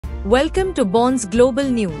Welcome to Bond's Global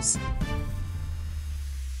News.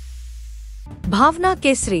 Bhawna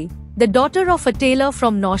Kesari, the daughter of a tailor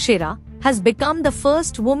from Naushera, has become the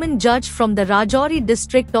first woman judge from the Rajouri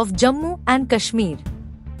district of Jammu and Kashmir.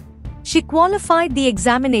 She qualified the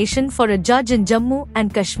examination for a judge in Jammu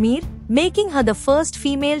and Kashmir, making her the first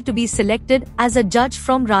female to be selected as a judge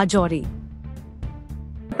from Rajouri.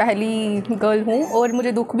 पहली girl हूँ और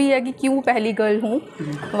मुझे दुख भी है कि क्यों पहली गर्ल हूँ.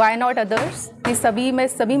 वाई नॉट अदर्स कि मैं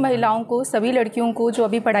सभी महिलाओं को, सभी लड़कियों को जो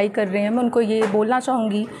अभी पढ़ाई कर रहे हैं, मैं उनको ये बोलना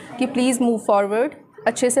चाहूँगी कि प्लीज़ मूव फॉरवर्ड,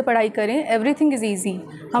 अच्छे से पढ़ाई करें. Everything is easy.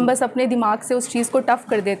 हम बस अपने दिमाग से उस चीज़ को टफ़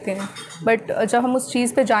कर देते हैं, बट जब हम उस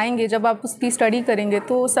चीज़ पे जाएंगे, जब आप उसकी स्टडी करेंगे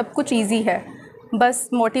तो सब कुछ ईजी है. बस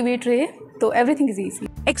मोटिवेट रहे तो everything is easy.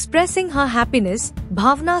 Expressing her happiness,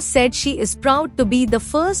 Bhawna said she is proud to be the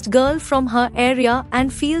first girl from her area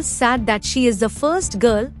and feels sad that she is the first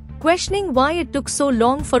girl, questioning why it took so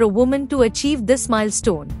long for a woman to achieve this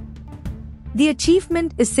milestone. The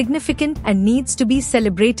achievement is significant and needs to be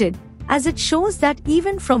celebrated, as it shows that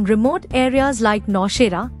even from remote areas like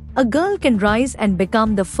Naushera, a girl can rise and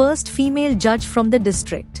become the first female judge from the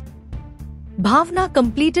district. Bhawna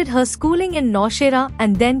completed her schooling in Naushera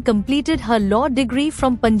and then completed her law degree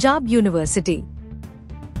from Punjab University.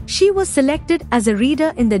 She was selected as a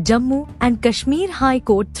reader in the Jammu and Kashmir High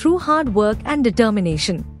Court through hard work and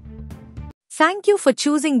determination. Thank you for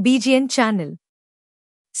choosing BGN channel.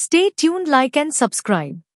 Stay tuned, like and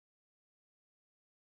subscribe.